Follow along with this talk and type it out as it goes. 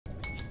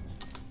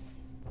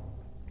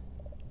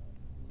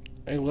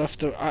I left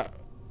the...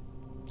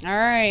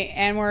 Alright,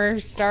 and we're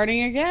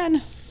starting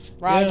again.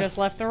 Rob just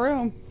left the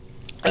room.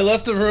 I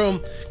left the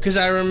room because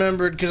I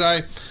remembered, because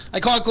I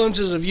caught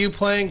glimpses of you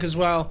playing, because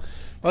while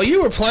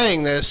you were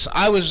playing this,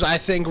 I was, I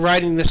think,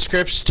 writing the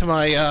scripts to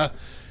my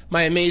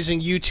my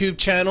amazing YouTube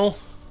channel,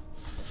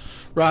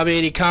 Rob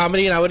 80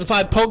 Comedy, and I would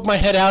poke my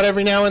head out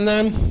every now and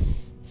then,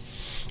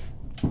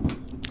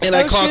 and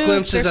I caught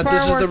glimpses that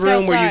this is the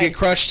room where you get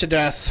crushed to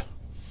death.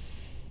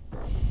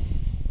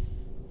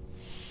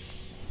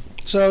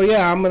 So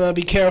yeah, I'm gonna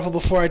be careful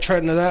before I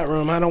tread into that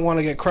room. I don't want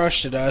to get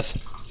crushed to death.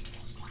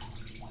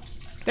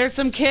 There's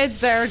some kids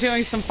that are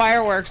doing some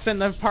fireworks in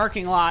the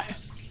parking lot.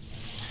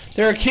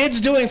 There are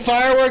kids doing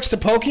fireworks to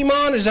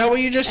Pokemon? Is that what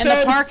you just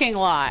said? In the parking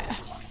lot.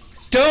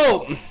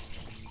 Dope!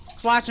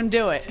 Let's watch them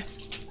do it.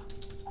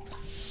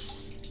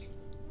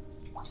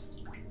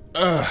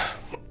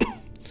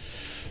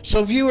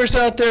 So viewers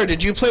out there,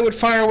 did you play with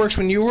fireworks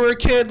when you were a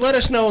kid? Let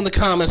us know in the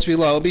comments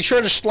below. Be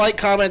sure to like,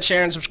 comment,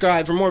 share, and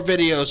subscribe for more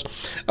videos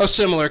of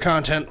similar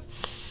content.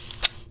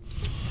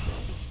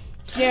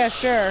 Yeah,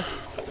 sure.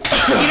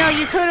 You know,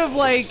 you could have,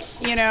 like,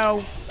 you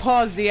know,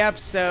 paused the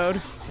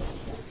episode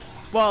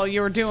while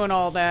you were doing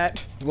all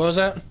that. What was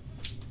that?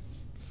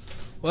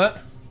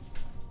 What?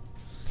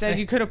 Said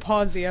you could have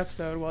paused the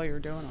episode while you were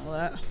doing all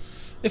that.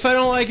 If I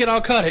don't like it,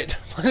 I'll cut it.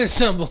 It's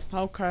simple.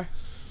 Okay.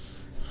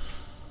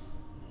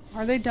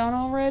 Are they done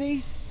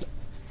already?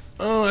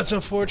 Oh, that's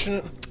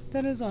unfortunate.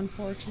 That is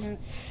unfortunate.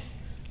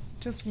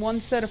 Just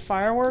one set of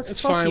fireworks?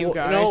 It's Fuck fine. you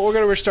guys. No, we're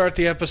going to restart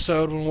the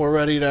episode when we're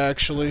ready to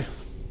actually...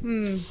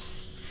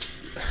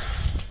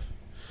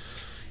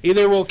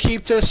 Either we'll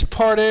keep this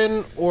part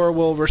in, or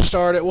we'll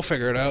restart it. We'll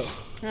figure it out.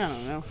 I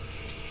don't know.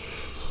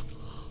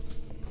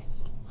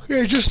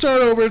 Okay, just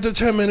start over at the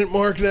 10-minute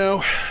mark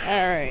now.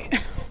 Alright.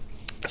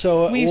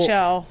 So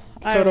we'll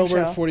start over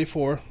at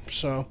 44,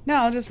 so... No,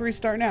 I'll just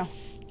restart now.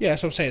 Yeah,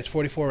 that's what I'm saying. It's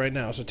 44 right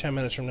now, so 10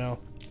 minutes from now.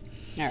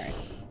 Alright.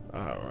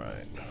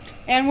 Alright.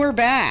 And we're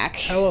back.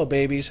 Hello,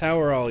 babies.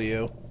 How are all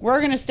you? We're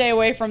going to stay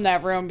away from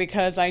that room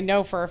because I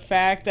know for a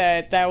fact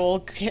that that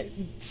will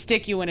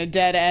stick you in a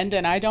dead end,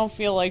 and I don't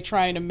feel like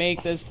trying to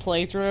make this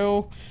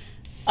playthrough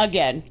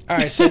again.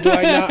 Alright, so do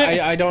I not...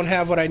 I don't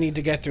have what I need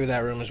to get through that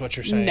room, is what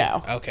you're saying?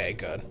 No. Okay,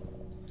 good.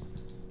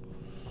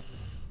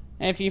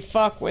 And if you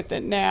fuck with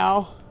it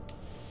now...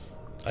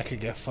 I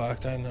could get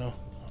fucked, I know.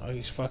 All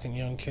these fucking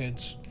young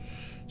kids.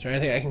 Is there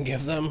anything I can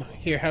give them?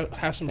 Here,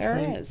 have some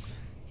prune. There is.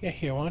 Yeah,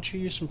 here, why don't you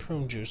use some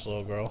prune juice,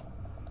 little girl?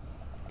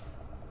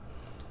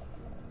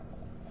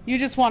 You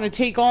just want to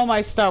take all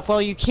my stuff.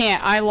 Well, you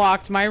can't. I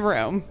locked my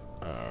room.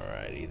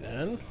 Alrighty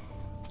then.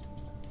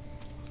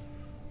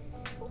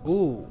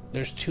 Ooh,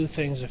 there's 2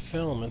 things of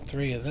film and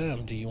 3 of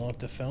them. Do you want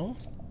the film?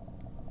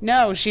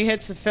 No, she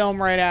hits the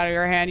film right out of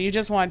your hand. You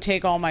just want to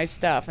take all my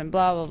stuff and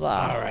blah, blah,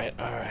 blah.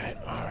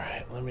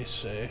 Alright. Let me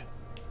see.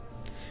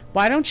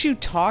 Why don't you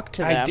talk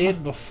to them? I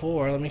did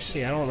before. Let me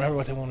see. I don't remember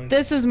what they wanted to do.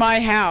 This is my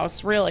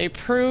house, really.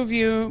 Prove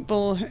you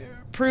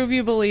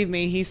believe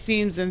me. He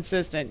seems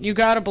insistent. You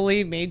gotta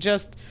believe me.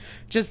 Just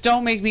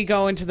don't make me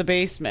go into the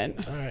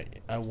basement.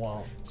 Alright, I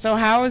won't. So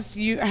how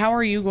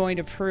are you going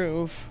to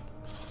prove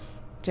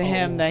to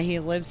him that he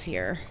lives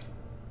here?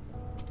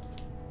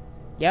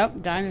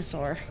 Yep,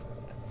 dinosaur.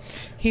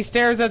 He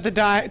stares at the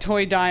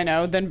toy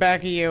dino, then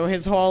back at you,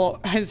 his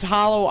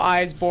hollow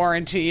eyes bore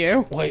into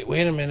you. Wait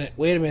a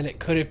minute.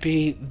 Could it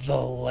be the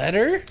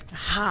letter?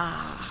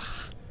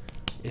 Ha.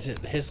 Is it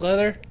his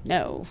letter?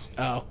 No.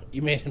 Oh,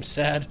 you made him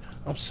sad.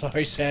 I'm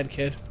sorry, sad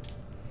kid.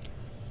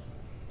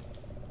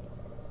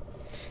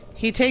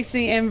 He takes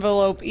the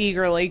envelope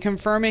eagerly,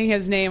 confirming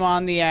his name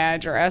on the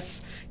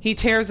address. He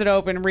tears it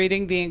open,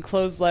 reading the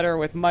enclosed letter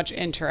with much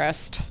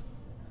interest.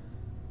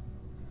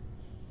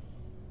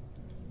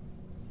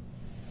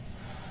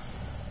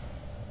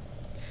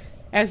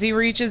 As he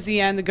reaches the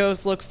end, the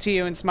ghost looks to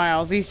you and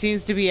smiles. He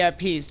seems to be at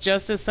peace.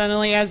 Just as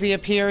suddenly as he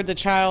appeared, the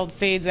child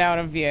fades out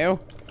of view.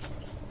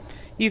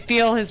 You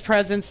feel his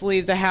presence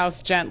leave the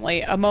house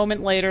gently. A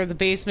moment later, the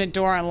basement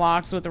door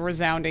unlocks with a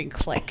resounding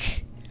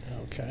click.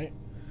 Okay.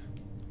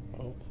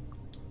 Oh.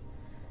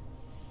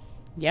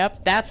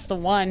 Yep, that's the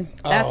one.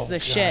 That's the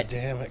shit. God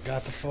damn it,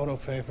 got the photo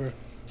paper.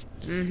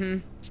 Mm-hmm.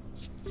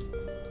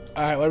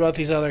 Alright, what about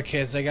these other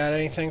kids? They got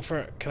anything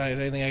for...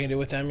 anything I can do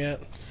with them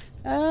yet?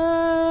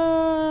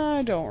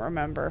 I don't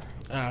remember.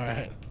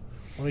 Alright.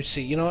 Let me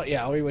see. You know what?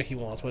 Yeah, I'll read what he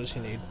wants. What does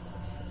he need?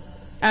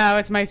 Oh,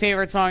 it's my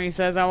favorite song, he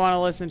says. I want to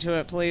listen to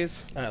it,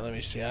 please. Alright, let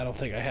me see. I don't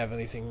think I have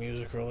anything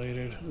music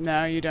related.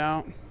 No, you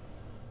don't.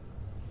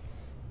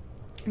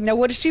 Now,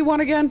 what does she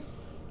want again?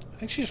 I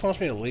think she just wants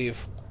me to leave.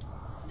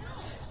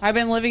 I've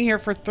been living here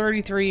for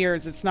 33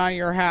 years. It's not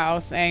your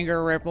house.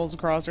 Anger ripples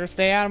across her.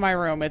 Stay out of my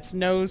room. It's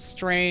no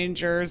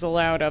strangers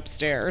allowed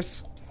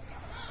upstairs.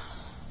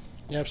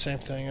 Yep, same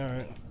thing.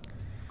 Alright.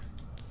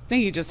 I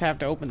think you just have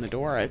to open the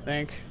door, I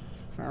think.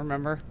 If I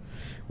remember.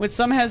 With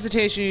some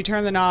hesitation, you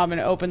turn the knob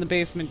and open the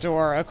basement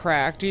door a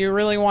crack. Do you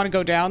really want to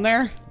go down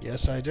there?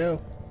 Yes, I do.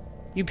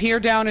 You peer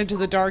down into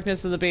the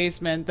darkness of the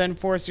basement, then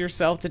force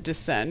yourself to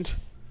descend.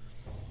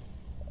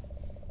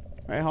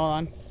 Wait, hold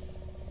on.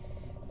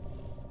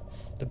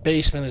 The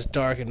basement is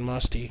dark and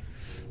musty.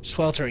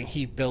 Sweltering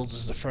heat builds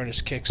as the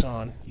furnace kicks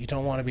on. You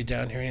don't want to be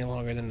down here any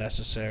longer than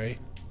necessary.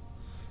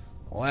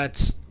 Well,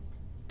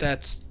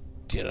 that's,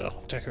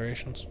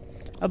 decorations.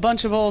 A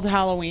bunch of old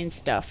Halloween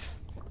stuff.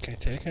 Can I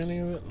take any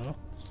of it? No.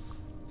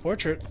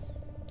 Portrait.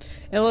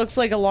 It looks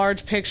like a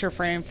large picture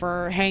frame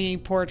for hanging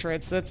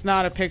portraits. That's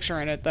not a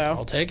picture in it, though.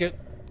 I'll take it.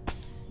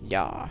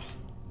 Yeah.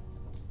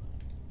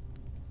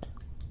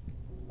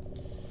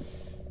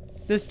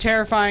 This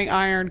terrifying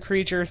iron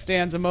creature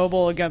stands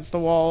immobile against the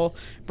wall,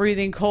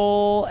 breathing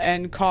coal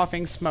and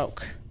coughing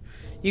smoke.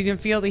 You can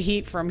feel the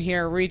heat from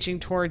here reaching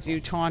towards you,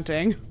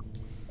 taunting.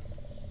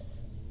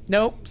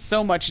 Nope.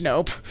 So much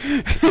nope.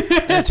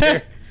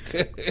 Enter.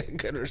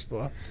 Good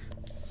response.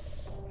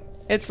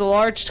 It's the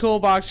large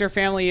toolbox your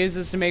family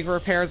uses to make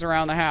repairs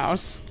around the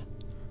house.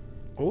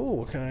 Oh,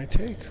 what can I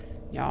take?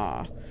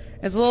 Yeah.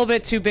 It's a little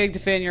bit too big to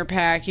fit in your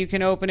pack. You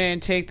can open it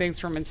and take things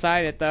from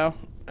inside it, though.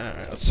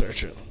 Alright, let's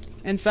search it.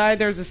 Inside,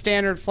 there's a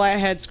standard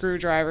flathead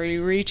screwdriver.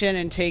 You reach in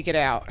and take it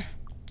out.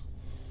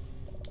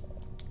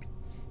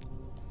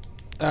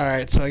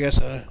 Alright, so I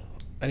guess I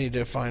need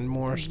to find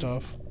more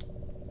stuff.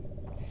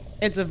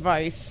 It's a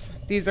vise.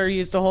 These are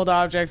used to hold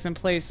objects in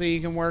place so you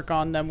can work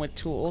on them with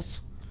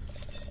tools.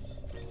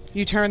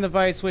 You turn the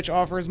vise, which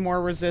offers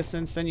more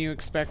resistance than you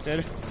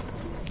expected.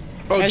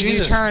 Oh, As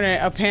Jesus. you turn it,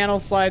 a panel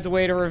slides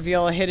away to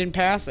reveal a hidden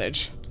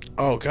passage.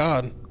 Oh,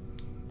 God.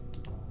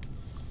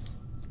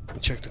 Let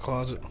me check the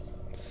closet.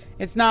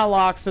 It's not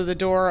locked, so the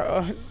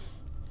door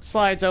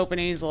slides open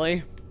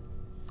easily.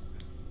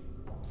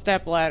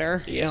 Step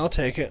ladder. Yeah, I'll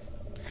take it.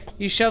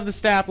 You shove the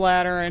step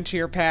ladder into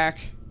your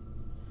pack.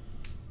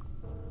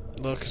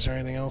 Look, is there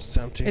anything else? It's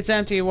empty. It's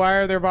empty. Why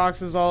are there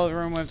boxes all over the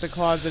room if the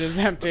closet is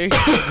empty?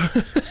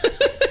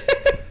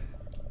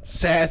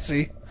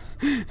 Sassy.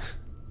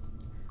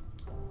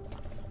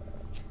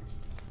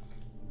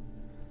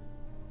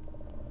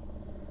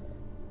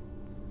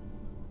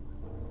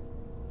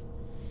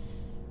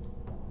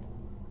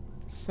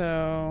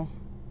 So...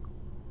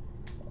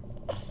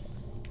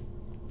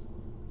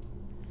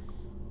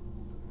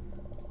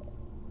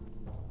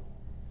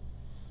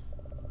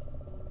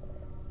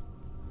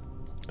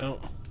 Oh.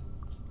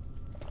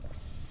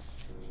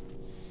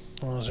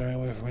 Well, is there any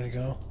way for me to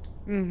go?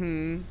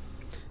 Mm-hmm.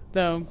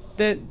 Though,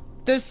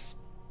 this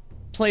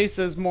place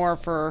is more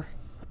for...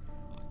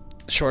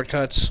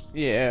 Shortcuts?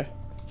 Yeah.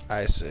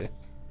 I see.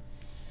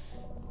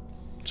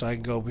 So I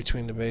can go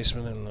between the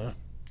basement and the...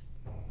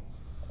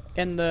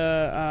 In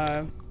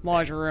the,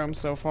 laundry room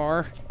so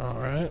far.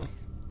 Alright.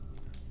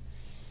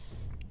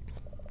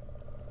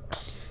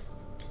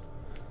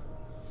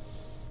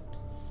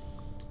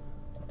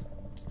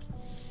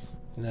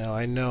 Now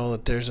I know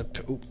that there's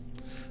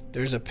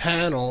a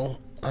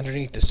panel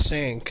underneath the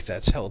sink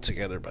that's held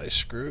together by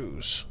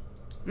screws.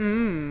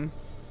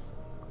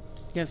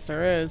 Yes,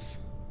 there is.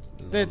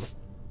 It's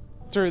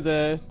through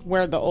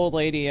where the old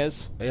lady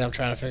is. Yeah, I'm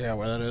trying to figure out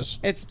where that is.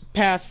 It's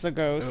past the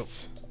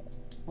ghosts.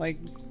 Like,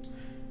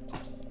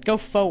 go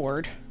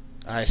forward.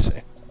 I see.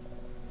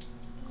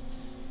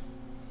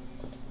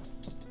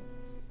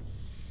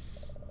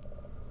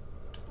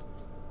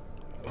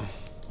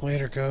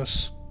 Later,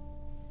 ghosts.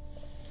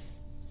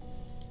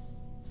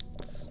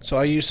 So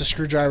I used the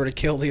screwdriver to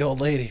kill the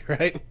old lady,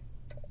 right?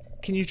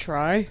 Can you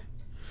try?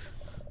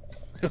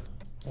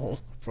 Well,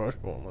 probably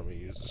won't let me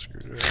use the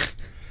screwdriver.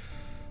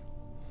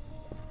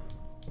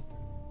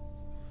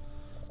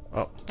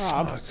 Oh,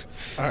 Rob. fuck.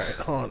 Alright,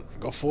 hold on.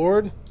 Go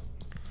forward.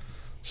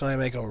 So I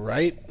make a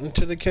right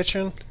into the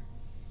kitchen.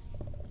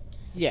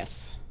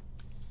 Yes.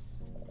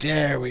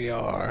 There we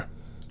are.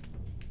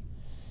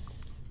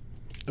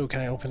 Oh,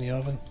 can I open the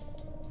oven?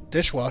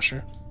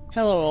 Dishwasher.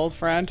 Hello, old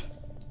friend.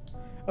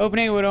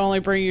 Opening it would only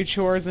bring you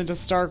chores into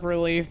stark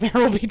relief. There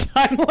will be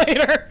time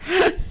later.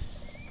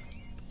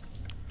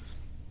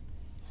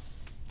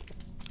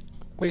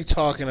 What are you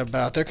talking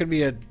about? There could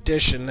be a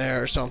dish in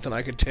there or something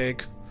I could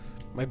take.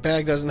 My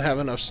bag doesn't have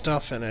enough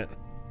stuff in it.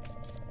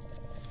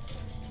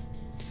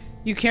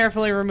 You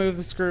carefully remove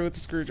the screw with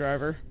the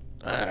screwdriver.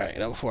 Alright,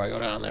 now before I go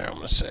down there, I'm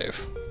gonna save.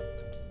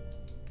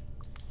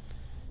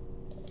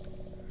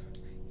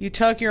 You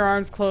tuck your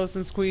arms close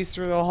and squeeze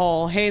through the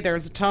hole. Hey,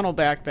 there's a tunnel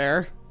back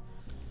there.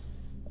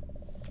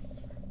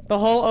 The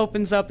hole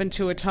opens up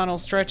into a tunnel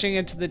stretching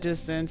into the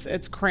distance.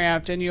 It's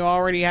cramped and you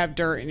already have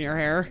dirt in your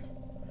hair.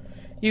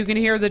 You can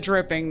hear the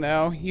dripping,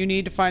 though. You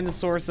need to find the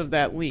source of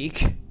that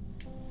leak.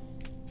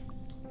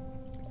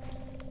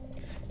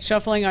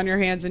 Shuffling on your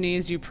hands and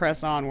knees, you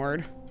press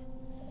onward.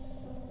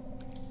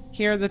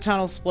 Here the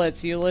tunnel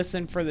splits. You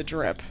listen for the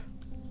drip.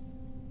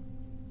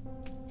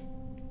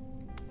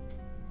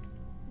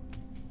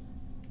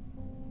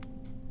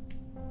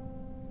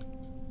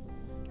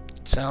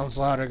 Sounds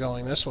louder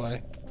going this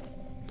way.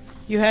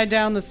 You head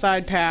down the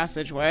side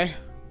passageway.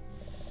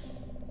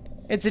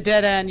 It's a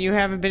dead end. You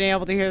haven't been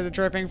able to hear the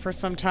dripping for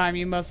some time.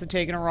 You must have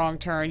taken a wrong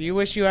turn. You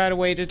wish you had a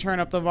way to turn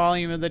up the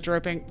volume of the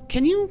dripping.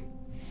 Can you...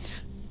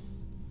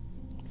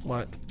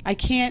 What? I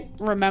can't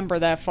remember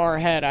that far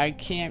ahead. I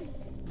can't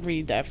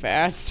read that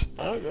fast.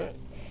 Okay.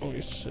 Let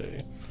me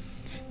see.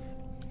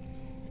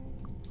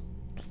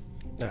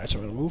 Alright, so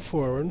we're gonna move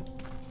forward.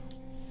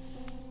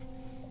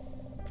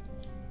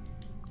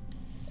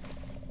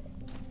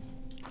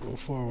 Move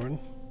forward.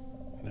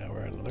 Now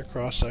we're in another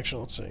cross section.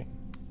 Let's see.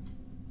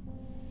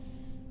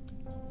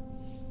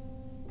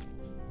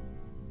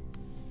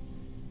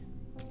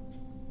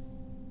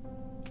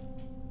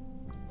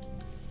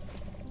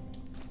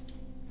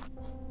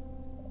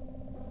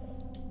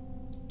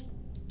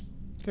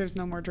 There's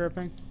no more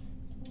dripping.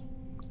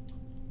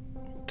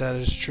 That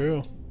is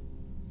true.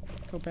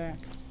 Go back.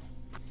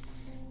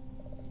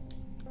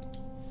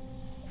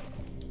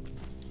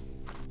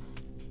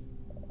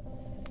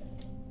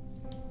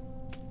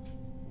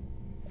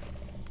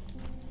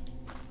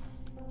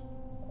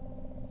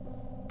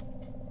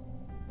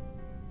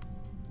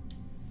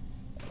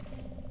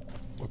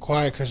 We're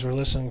quiet because we're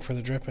listening for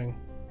the dripping.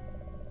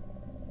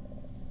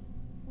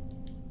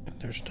 And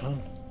there's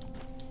none.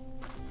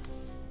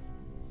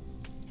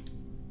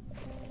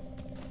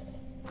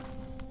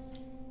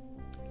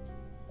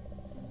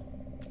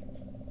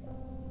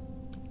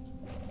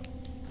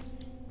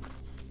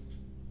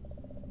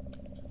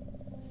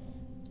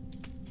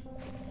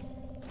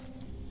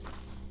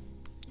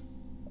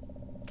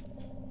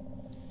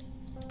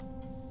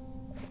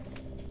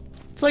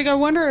 It's like, I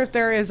wonder if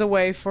there is a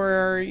way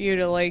for you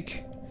to,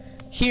 like,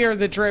 hear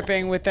the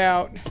dripping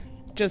without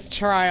just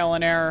trial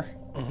and error.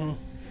 Mm-hmm.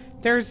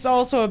 There's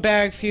also a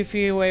bag a few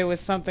feet away with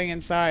something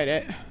inside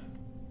it.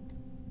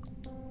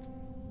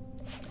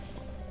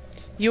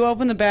 You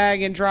open the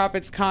bag and drop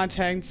its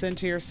contents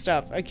into your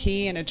stuff. A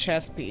key and a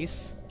chess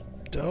piece.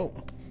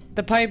 Dope.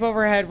 The pipe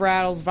overhead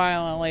rattles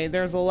violently.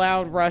 There's a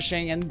loud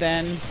rushing and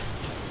then...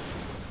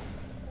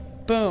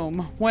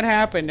 boom. What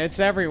happened? It's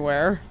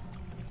everywhere.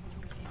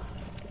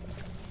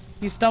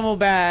 You stumble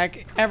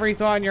back, every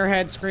thought in your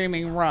head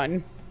screaming,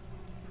 run.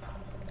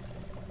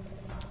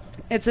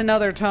 It's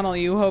another tunnel.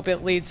 You hope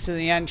it leads to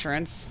the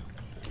entrance.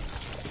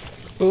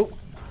 Oop.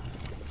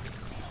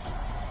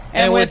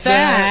 And with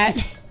that...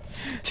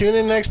 Tune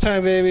in next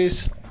time,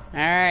 babies.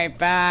 Alright,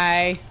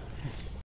 bye.